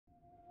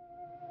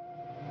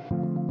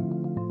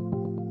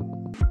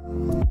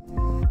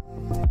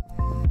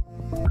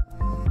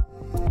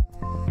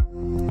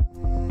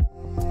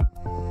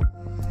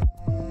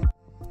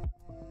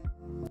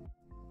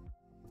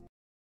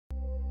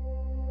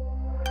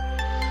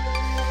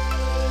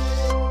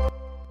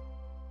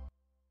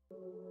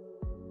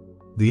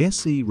The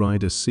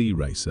Searider Sea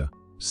Racer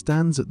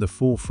stands at the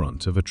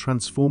forefront of a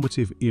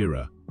transformative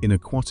era in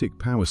aquatic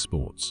power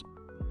sports,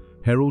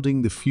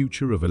 heralding the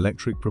future of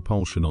electric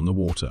propulsion on the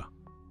water.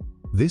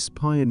 This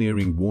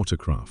pioneering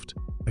watercraft,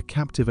 a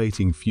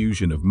captivating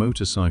fusion of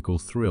motorcycle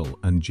thrill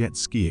and jet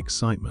ski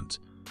excitement,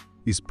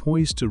 is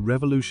poised to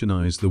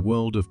revolutionize the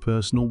world of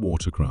personal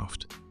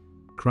watercraft.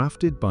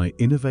 Crafted by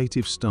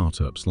innovative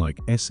startups like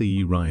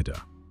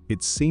Searider,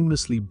 it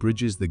seamlessly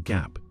bridges the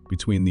gap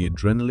between the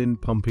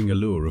adrenaline-pumping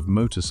allure of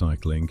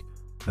motorcycling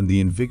and the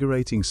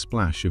invigorating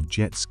splash of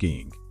jet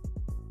skiing.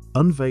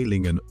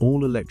 Unveiling an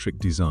all-electric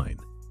design,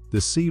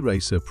 the Sea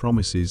Racer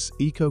promises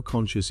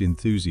eco-conscious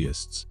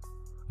enthusiasts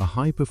a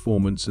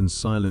high-performance and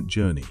silent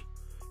journey,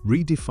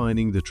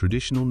 redefining the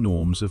traditional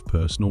norms of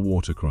personal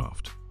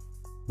watercraft.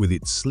 With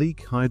its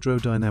sleek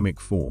hydrodynamic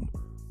form,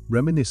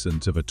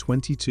 reminiscent of a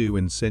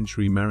 22nd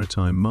century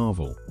maritime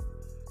marvel,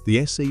 the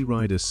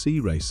Searider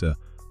Sea Racer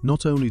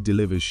not only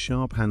delivers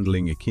sharp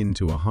handling akin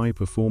to a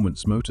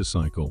high-performance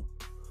motorcycle,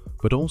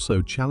 but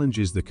also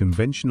challenges the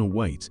conventional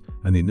weight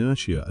and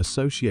inertia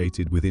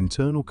associated with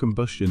internal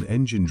combustion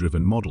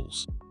engine-driven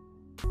models.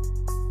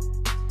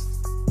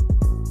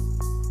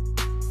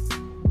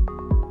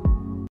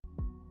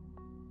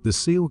 The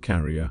Seal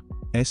Carrier,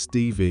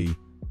 SDV,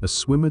 a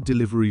swimmer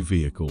delivery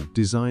vehicle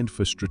designed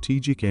for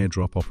strategic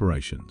airdrop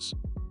operations.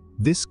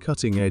 This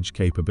cutting-edge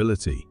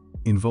capability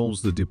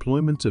involves the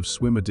deployment of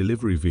swimmer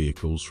delivery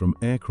vehicles from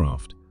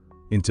aircraft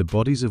into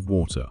bodies of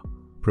water,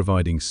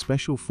 providing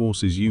special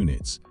forces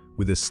units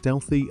with a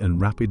stealthy and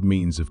rapid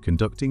means of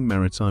conducting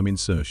maritime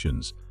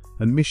insertions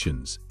and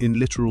missions in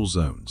littoral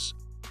zones.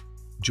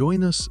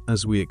 Join us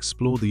as we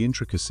explore the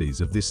intricacies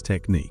of this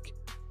technique,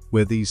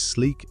 where these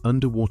sleek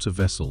underwater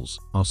vessels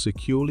are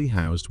securely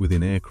housed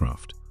within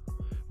aircraft,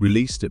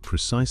 released at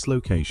precise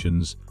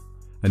locations,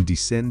 and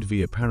descend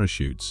via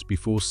parachutes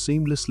before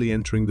seamlessly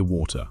entering the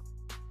water.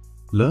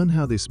 Learn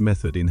how this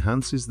method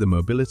enhances the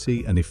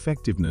mobility and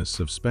effectiveness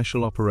of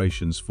special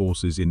operations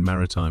forces in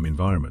maritime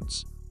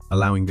environments,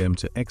 allowing them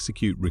to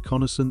execute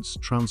reconnaissance,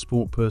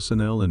 transport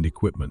personnel and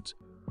equipment,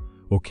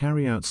 or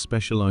carry out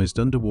specialized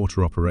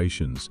underwater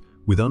operations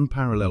with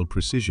unparalleled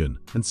precision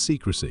and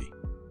secrecy.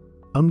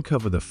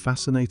 Uncover the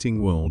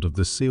fascinating world of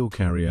the Seal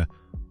Carrier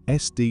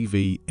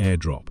SDV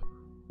airdrop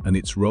and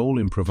its role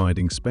in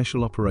providing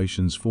special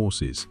operations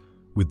forces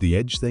with the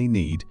edge they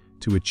need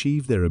to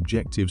achieve their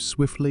objectives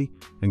swiftly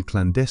and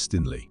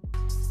clandestinely.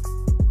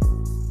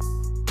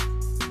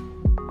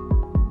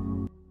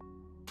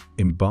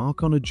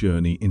 Embark on a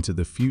journey into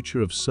the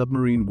future of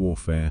submarine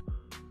warfare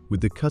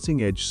with the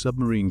cutting-edge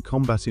Submarine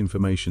Combat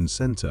Information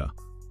Center,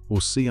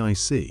 or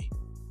CIC.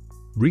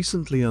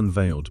 Recently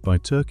unveiled by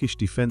Turkish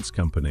defense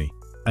company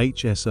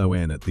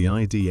HSON at the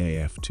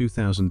IDAF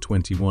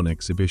 2021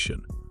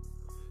 exhibition,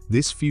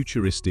 this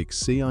futuristic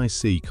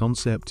CIC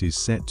concept is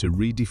set to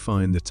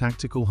redefine the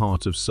tactical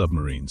heart of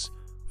submarines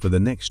for the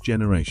next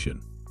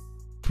generation.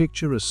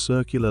 Picture a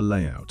circular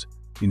layout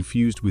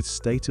infused with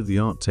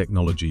state-of-the-art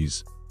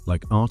technologies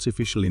like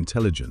artificial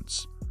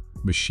intelligence,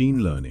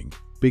 machine learning,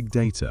 big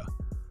data,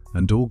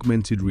 and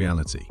augmented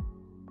reality.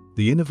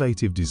 The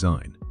innovative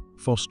design,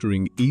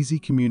 fostering easy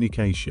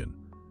communication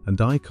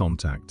and eye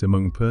contact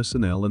among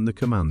personnel and the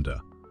commander,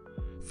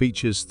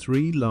 features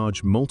 3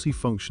 large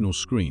multifunctional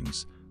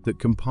screens that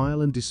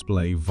compile and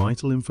display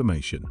vital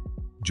information.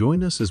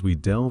 Join us as we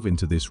delve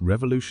into this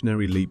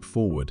revolutionary leap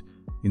forward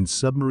in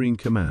submarine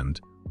command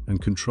and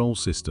control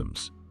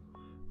systems,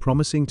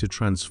 promising to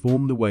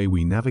transform the way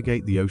we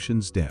navigate the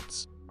ocean's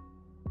depths.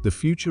 The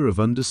future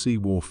of undersea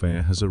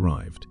warfare has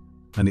arrived,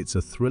 and it's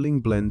a thrilling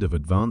blend of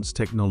advanced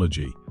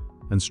technology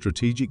and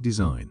strategic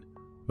design,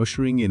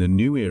 ushering in a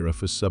new era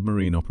for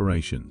submarine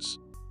operations.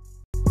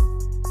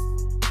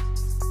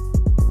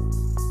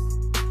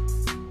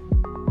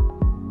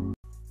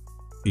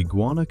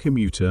 Iguana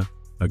Commuter,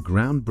 a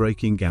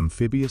groundbreaking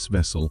amphibious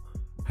vessel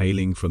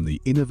hailing from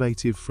the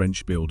innovative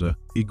French builder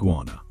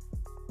Iguana.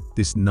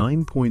 This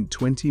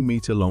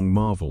 9.20-meter-long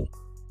marvel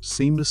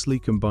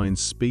seamlessly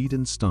combines speed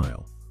and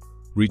style,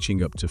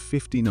 reaching up to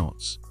 50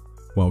 knots,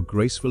 while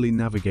gracefully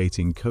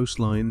navigating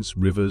coastlines,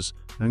 rivers,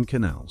 and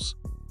canals.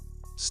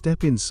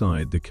 Step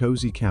inside the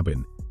cozy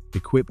cabin,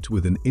 equipped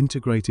with an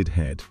integrated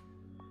head,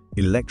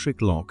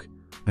 electric lock,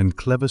 and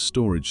clever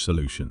storage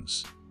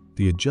solutions.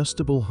 The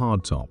adjustable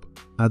hardtop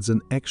adds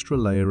an extra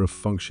layer of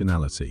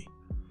functionality,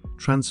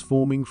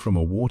 transforming from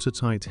a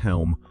watertight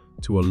helm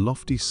to a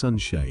lofty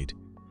sunshade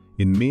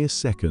in mere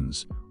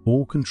seconds,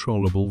 all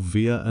controllable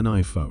via an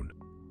iPhone.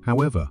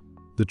 However,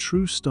 the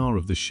true star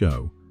of the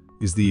show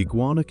is the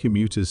Iguana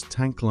Commuter's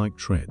tank-like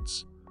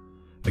treads,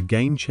 a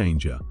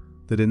game-changer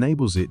that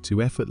enables it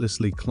to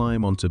effortlessly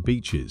climb onto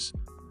beaches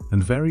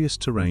and various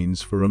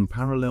terrains for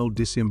unparalleled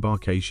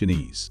disembarkation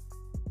ease.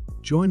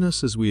 Join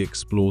us as we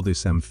explore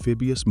this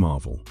amphibious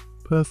marvel,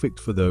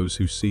 perfect for those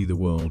who see the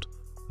world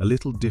a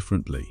little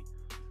differently,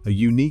 a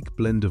unique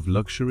blend of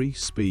luxury,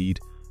 speed,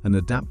 and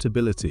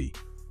adaptability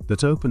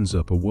that opens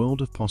up a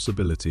world of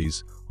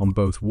possibilities on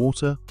both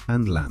water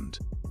and land.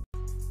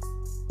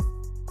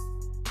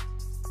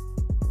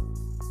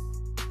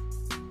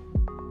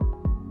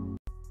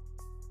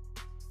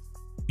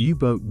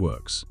 U-Boat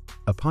Worx,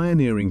 a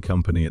pioneering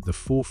company at the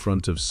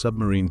forefront of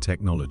submarine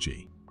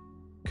technology,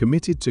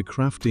 committed to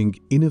crafting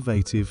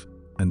innovative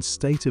and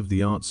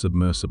state-of-the-art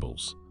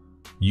submersibles.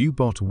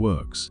 U-Boat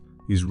Worx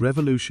is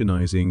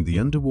revolutionizing the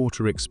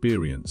underwater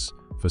experience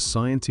for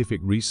scientific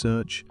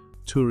research,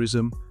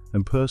 tourism,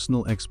 and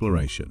personal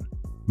exploration,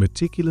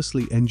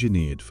 meticulously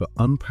engineered for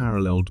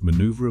unparalleled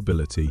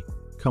maneuverability,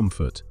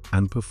 comfort,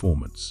 and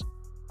performance.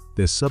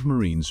 Their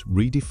submarines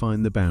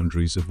redefine the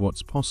boundaries of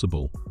what's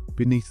possible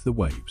beneath the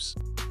waves.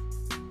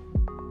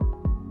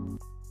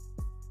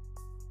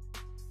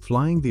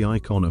 Flying the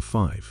Icon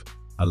F5,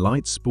 a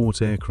light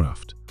sport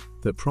aircraft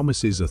that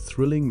promises a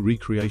thrilling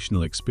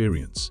recreational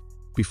experience.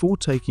 Before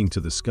taking to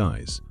the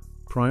skies,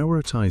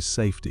 prioritize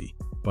safety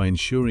by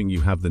ensuring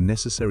you have the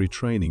necessary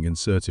training and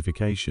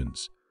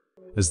certifications,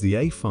 as the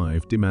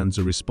A5 demands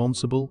a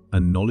responsible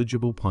and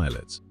knowledgeable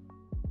pilot.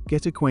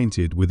 Get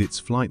acquainted with its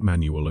flight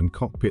manual and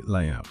cockpit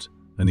layout,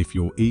 and if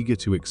you're eager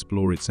to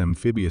explore its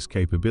amphibious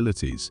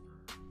capabilities,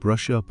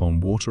 brush up on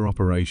water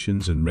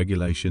operations and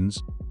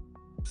regulations.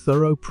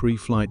 Thorough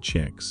pre-flight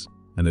checks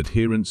and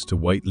adherence to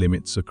weight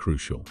limits are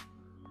crucial,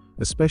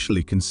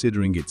 especially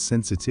considering its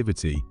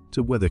sensitivity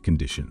to weather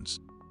conditions.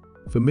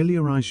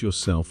 Familiarize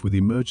yourself with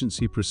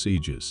emergency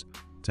procedures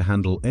to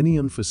handle any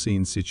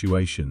unforeseen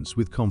situations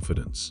with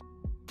confidence.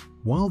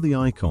 While the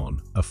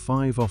Icon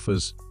F5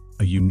 offers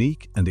a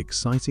unique and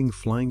exciting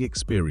flying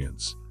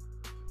experience,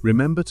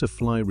 remember to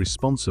fly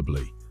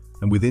responsibly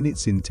and within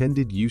its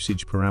intended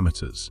usage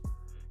parameters,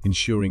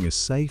 ensuring a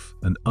safe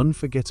and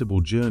unforgettable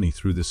journey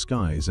through the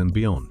skies and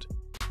beyond.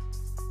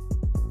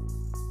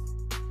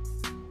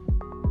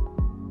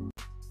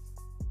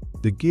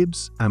 The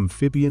Gibbs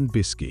Amphibian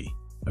Biski,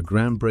 a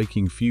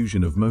groundbreaking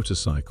fusion of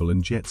motorcycle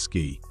and jet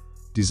ski,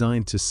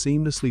 designed to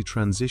seamlessly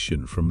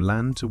transition from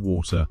land to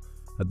water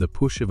at the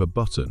push of a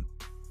button.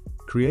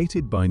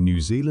 Created by New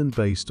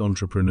Zealand-based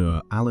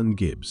entrepreneur Alan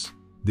Gibbs,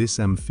 this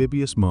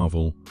amphibious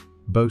marvel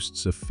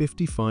boasts a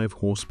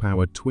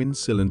 55-horsepower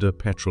twin-cylinder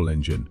petrol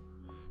engine,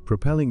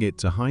 propelling it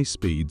to high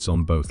speeds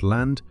on both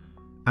land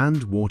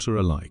and water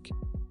alike.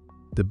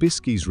 The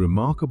Biski's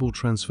remarkable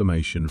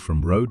transformation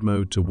from road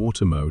mode to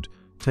water mode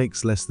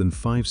takes less than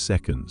 5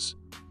 seconds,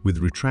 with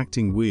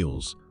retracting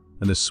wheels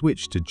and a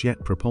switch to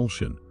jet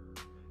propulsion,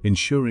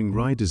 ensuring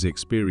riders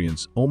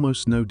experience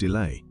almost no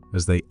delay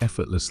as they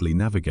effortlessly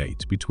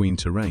navigate between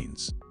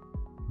terrains.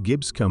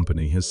 Gibbs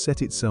Company has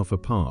set itself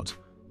apart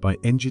by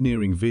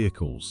engineering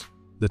vehicles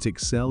that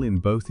excel in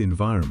both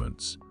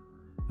environments,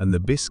 and the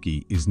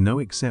Biski is no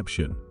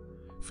exception,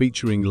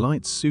 featuring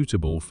lights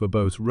suitable for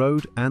both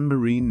road and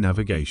marine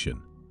navigation.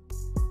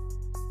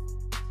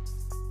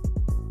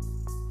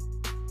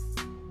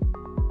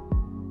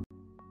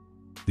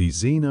 The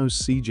XENOS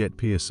Seajet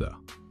Piercer,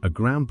 a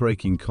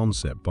groundbreaking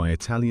concept by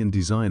Italian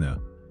designer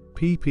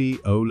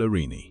P.P.O.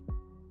 Larini.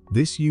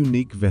 This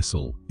unique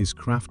vessel is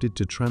crafted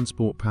to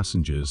transport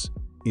passengers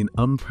in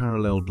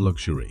unparalleled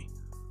luxury,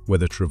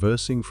 whether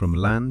traversing from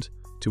land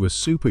to a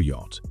super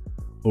yacht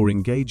or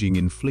engaging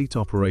in fleet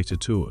operator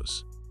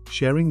tours.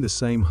 Sharing the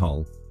same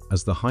hull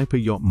as the hyper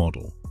yacht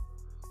model,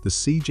 the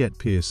Seajet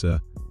Piercer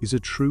is a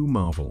true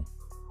marvel,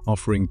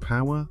 offering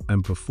power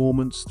and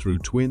performance through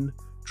twin,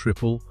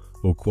 triple,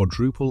 or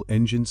quadruple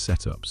engine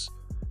setups,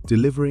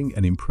 delivering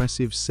an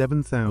impressive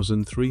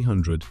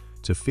 7,300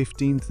 to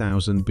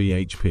 15,000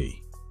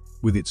 bhp.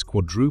 With its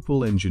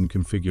quadruple engine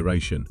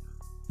configuration,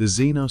 the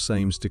XENOS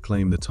aims to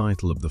claim the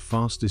title of the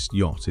fastest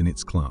yacht in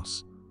its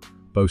class,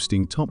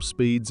 boasting top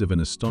speeds of an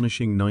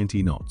astonishing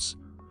 90 knots,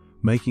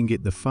 making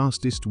it the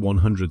fastest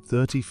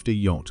 130-foot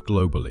yacht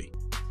globally.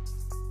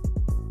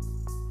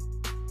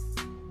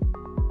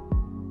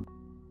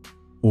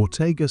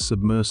 Ortega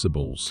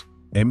Submersibles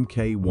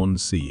Mk,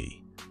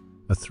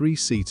 a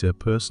 3-seater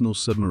personal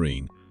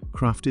submarine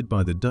crafted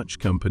by the Dutch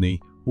company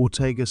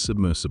Ortega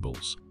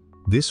Submersibles.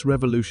 This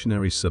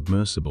revolutionary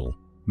submersible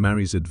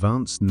marries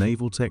advanced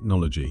naval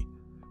technology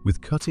with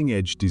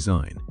cutting-edge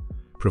design,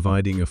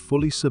 providing a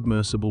fully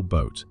submersible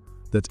boat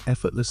that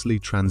effortlessly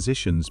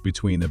transitions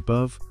between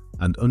above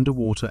and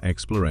underwater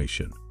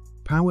exploration.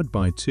 Powered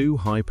by 2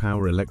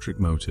 high-power electric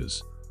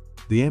motors,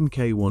 the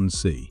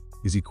Mk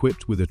is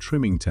equipped with a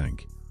trimming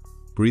tank,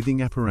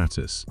 breathing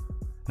apparatus,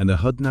 and a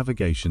HUD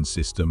navigation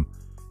system,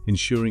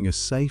 ensuring a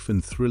safe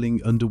and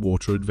thrilling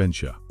underwater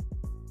adventure.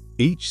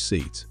 Each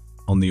seat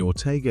on the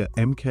Ortega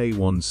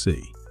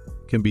Mk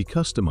can be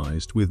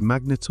customized with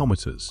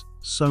magnetometers,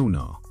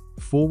 sonar,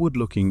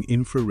 forward-looking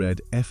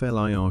infrared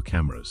FLIR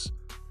cameras,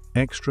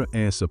 extra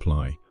air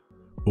supply,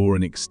 or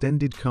an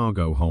extended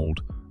cargo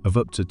hold of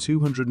up to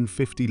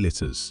 250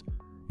 liters,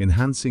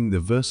 enhancing the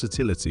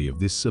versatility of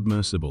this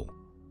submersible.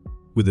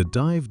 With a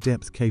dive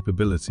depth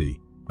capability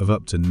of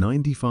up to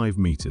 95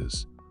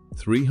 meters,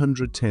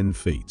 310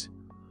 feet,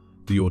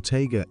 the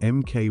Ortega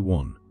Mk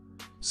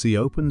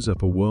opens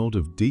up a world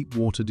of deep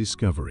water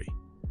discovery,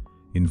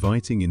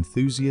 inviting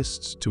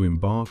enthusiasts to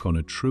embark on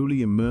a truly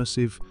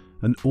immersive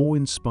and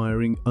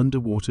awe-inspiring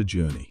underwater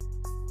journey.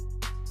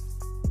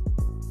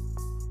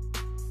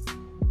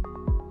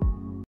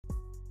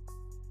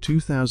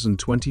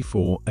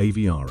 2024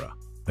 Aviara,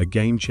 a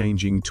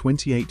game-changing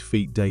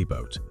 28-feet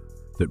dayboat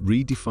that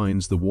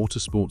redefines the water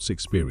sports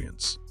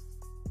experience.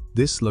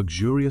 This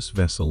luxurious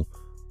vessel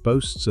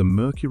boasts a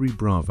Mercury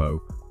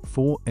Bravo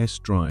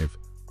 4S drive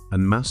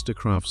and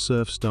Mastercraft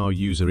Surfstar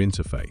user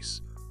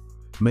interface,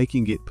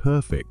 making it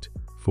perfect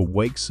for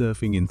wake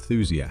surfing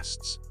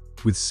enthusiasts.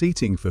 With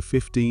seating for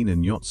 15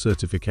 and yacht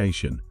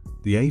certification,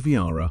 the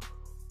Aviara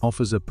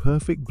offers a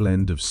perfect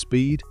blend of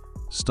speed,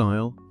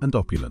 style, and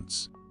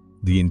opulence.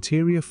 The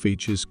interior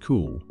features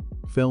cool,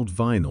 felt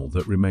vinyl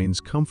that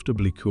remains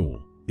comfortably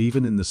cool,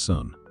 even in the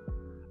sun,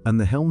 and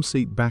the helm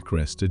seat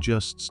backrest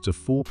adjusts to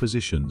 4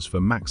 positions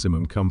for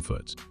maximum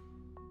comfort.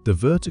 The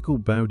vertical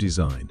bow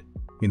design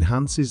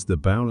enhances the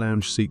bow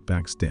lounge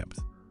seatback's depth,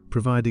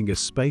 providing a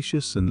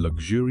spacious and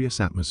luxurious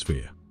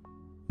atmosphere.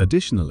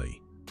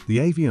 Additionally, the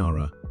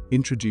Aviara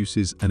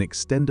introduces an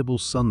extendable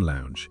sun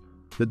lounge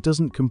that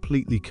doesn't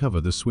completely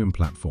cover the swim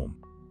platform.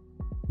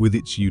 With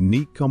its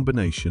unique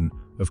combination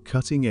of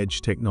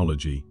cutting-edge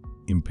technology,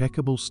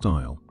 impeccable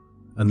style,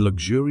 and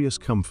luxurious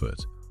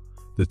comfort,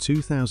 the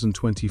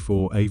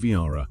 2024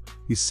 Aviara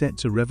is set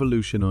to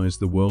revolutionize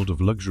the world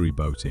of luxury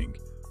boating,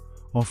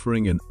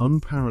 offering an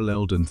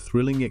unparalleled and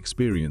thrilling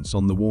experience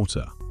on the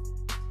water.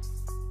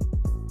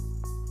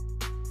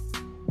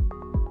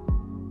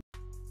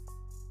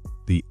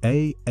 The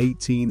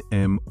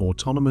A18M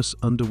Autonomous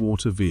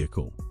Underwater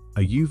Vehicle,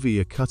 a UV,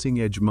 a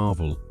cutting-edge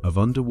marvel of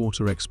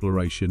underwater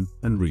exploration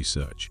and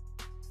research.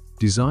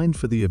 Designed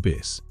for the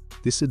abyss,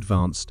 this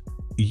advanced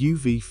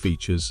UV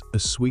features a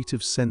suite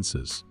of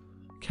sensors,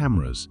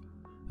 cameras,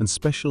 and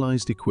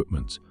specialized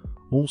equipment,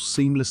 all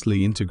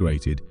seamlessly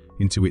integrated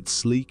into its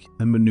sleek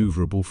and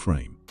maneuverable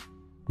frame.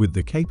 With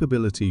the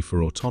capability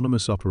for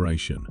autonomous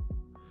operation,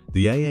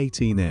 the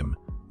A18M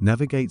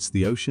navigates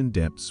the ocean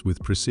depths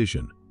with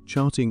precision,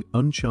 charting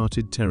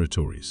uncharted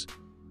territories,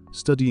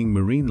 studying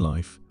marine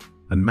life,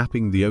 and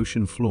mapping the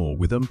ocean floor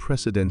with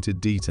unprecedented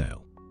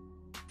detail.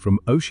 From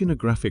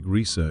oceanographic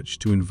research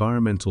to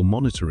environmental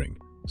monitoring,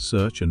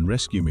 search and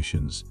rescue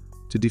missions,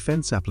 to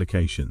defense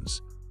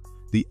applications,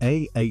 the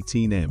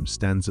A18M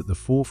stands at the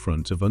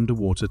forefront of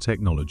underwater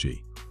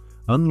technology,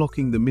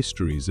 unlocking the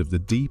mysteries of the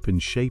deep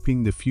and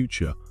shaping the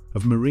future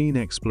of marine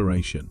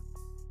exploration,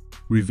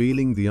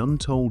 revealing the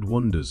untold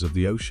wonders of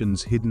the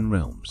ocean's hidden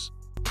realms.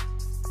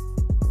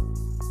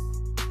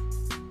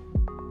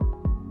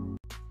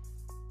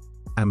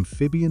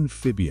 Amphibian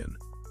Fibian,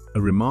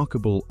 a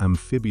remarkable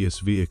amphibious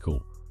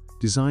vehicle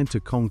designed to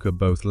conquer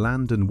both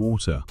land and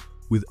water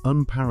with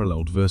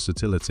unparalleled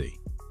versatility.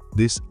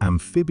 This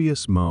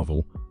amphibious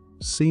marvel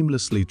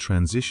seamlessly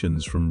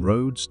transitions from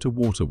roads to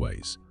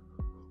waterways,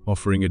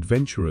 offering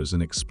adventurers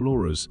and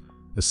explorers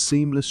a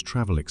seamless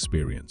travel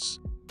experience.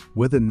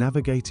 Whether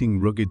navigating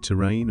rugged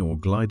terrain or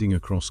gliding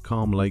across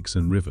calm lakes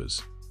and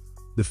rivers,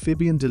 the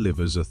Fibian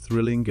delivers a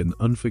thrilling and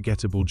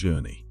unforgettable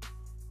journey.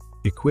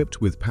 Equipped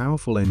with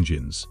powerful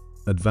engines,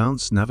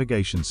 advanced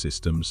navigation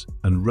systems,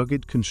 and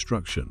rugged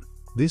construction,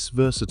 this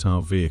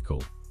versatile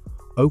vehicle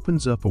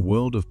opens up a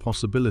world of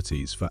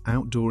possibilities for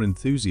outdoor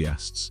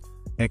enthusiasts,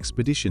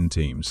 expedition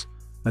teams,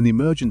 and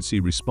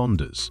emergency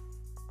responders.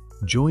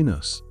 Join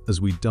us as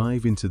we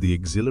dive into the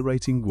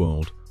exhilarating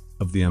world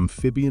of the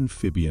Amphibian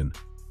Fibian,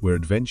 where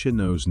adventure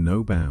knows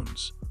no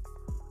bounds,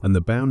 and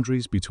the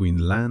boundaries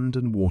between land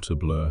and water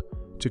blur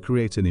to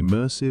create an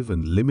immersive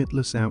and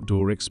limitless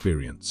outdoor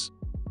experience.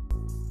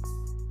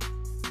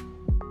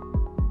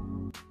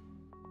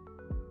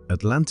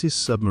 Atlantis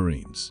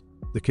Submarines,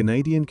 the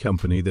Canadian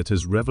company that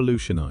has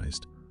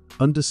revolutionized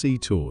undersea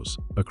tours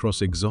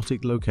across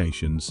exotic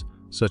locations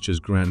such as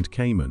Grand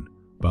Cayman,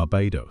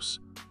 Barbados,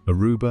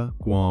 Aruba,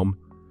 Guam,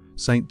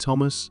 St.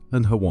 Thomas,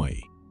 and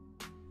Hawaii.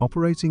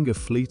 Operating a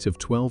fleet of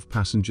 12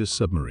 passenger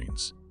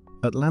submarines,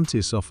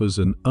 Atlantis offers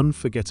an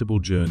unforgettable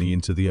journey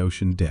into the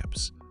ocean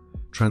depths,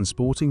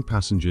 transporting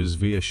passengers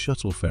via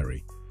shuttle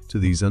ferry to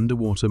these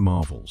underwater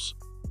marvels.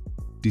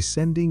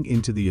 Descending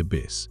into the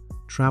abyss,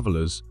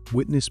 travelers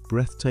witness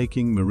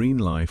breathtaking marine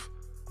life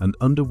and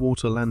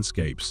underwater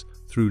landscapes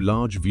through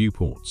large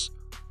viewports,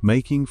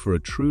 making for a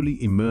truly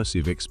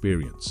immersive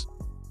experience.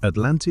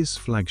 Atlantis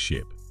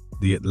flagship,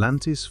 the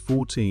Atlantis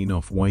 14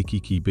 off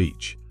Waikiki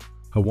Beach,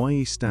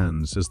 Hawaii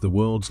stands as the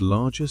world's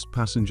largest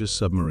passenger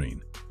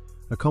submarine,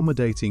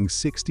 accommodating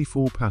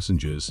 64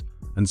 passengers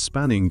and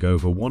spanning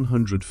over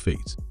 100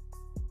 feet.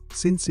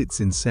 Since its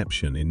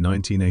inception in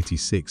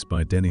 1986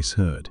 by Dennis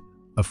Hurd,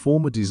 a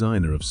former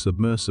designer of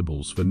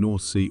submersibles for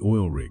North Sea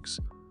oil rigs,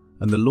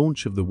 and the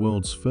launch of the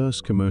world's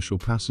first commercial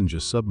passenger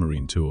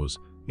submarine tours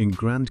in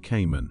Grand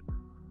Cayman,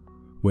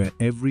 where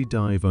every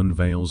dive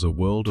unveils a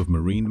world of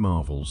marine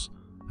marvels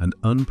and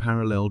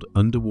unparalleled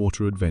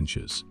underwater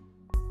adventures.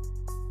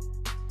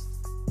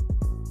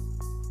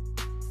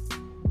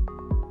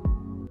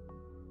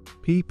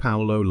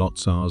 Paulo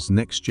Lotza's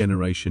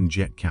next-generation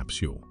jet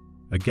capsule,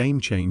 a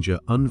game-changer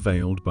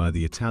unveiled by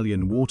the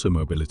Italian water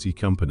mobility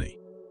company.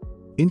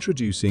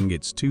 Introducing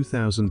its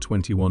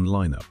 2021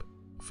 lineup,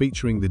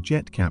 featuring the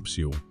Jet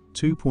Capsule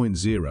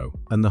 2.0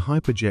 and the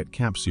Hyperjet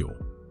Capsule,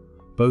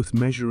 both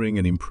measuring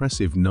an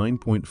impressive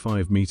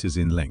 9.5 meters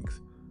in length.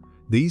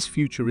 These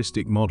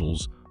futuristic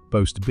models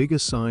boast bigger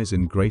size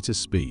and greater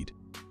speed.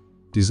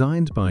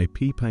 Designed by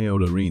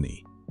Paulo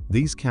Jet,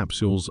 these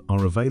capsules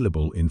are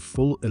available in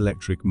full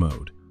electric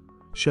mode,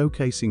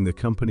 showcasing the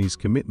company's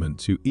commitment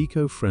to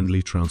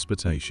eco-friendly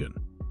transportation.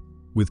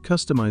 With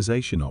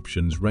customization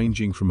options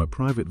ranging from a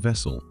private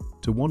vessel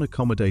to one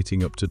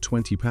accommodating up to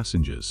 20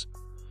 passengers,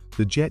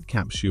 the Jet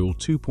Capsule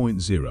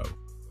 2.0,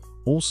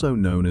 also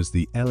known as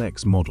the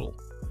LX model,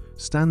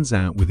 stands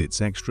out with its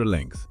extra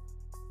length.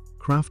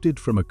 Crafted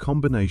from a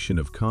combination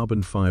of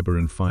carbon fiber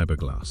and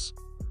fiberglass,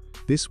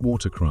 this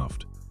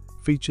watercraft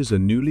features a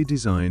newly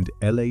designed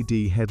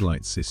LED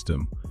headlight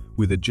system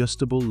with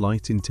adjustable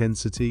light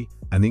intensity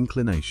and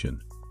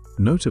inclination.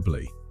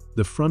 Notably,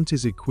 the front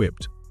is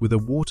equipped with a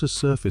water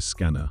surface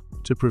scanner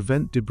to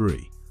prevent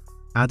debris,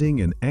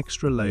 adding an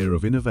extra layer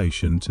of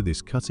innovation to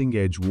this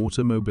cutting-edge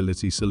water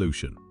mobility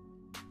solution.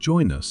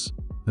 Join us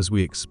as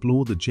we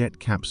explore the Jet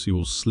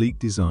Capsule's sleek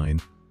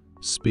design,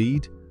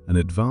 speed, and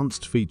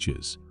advanced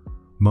features,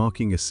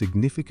 marking a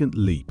significant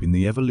leap in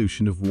the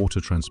evolution of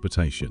water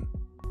transportation.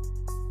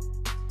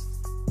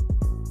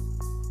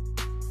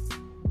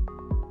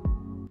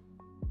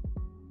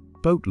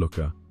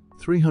 Boatlooker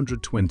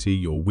 320,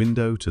 your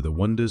window to the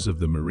wonders of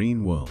the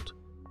marine world.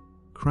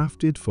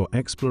 Crafted for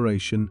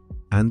exploration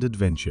and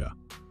adventure,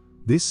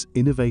 this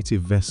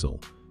innovative vessel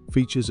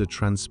features a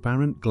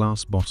transparent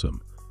glass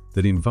bottom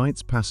that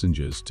invites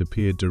passengers to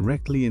peer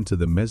directly into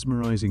the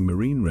mesmerizing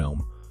marine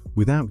realm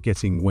without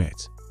getting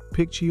wet.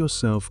 Picture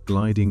yourself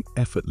gliding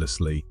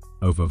effortlessly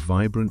over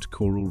vibrant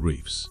coral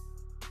reefs,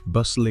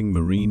 bustling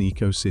marine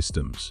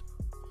ecosystems,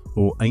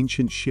 or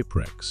ancient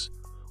shipwrecks,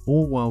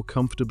 all while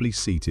comfortably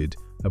seated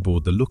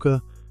aboard the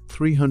Looker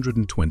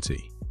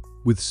 320.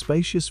 With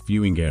spacious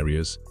viewing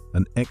areas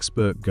and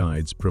expert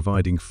guides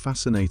providing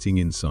fascinating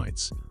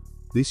insights,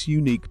 this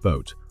unique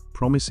boat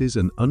promises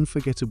an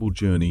unforgettable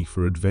journey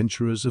for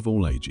adventurers of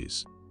all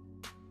ages.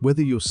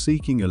 Whether you're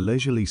seeking a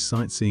leisurely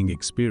sightseeing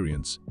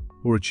experience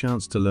or a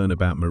chance to learn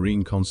about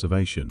marine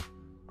conservation,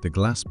 the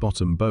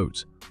glass-bottom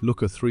boat,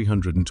 Looker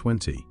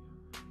 320,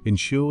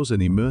 ensures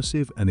an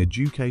immersive and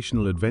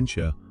educational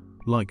adventure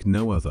like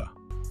no other.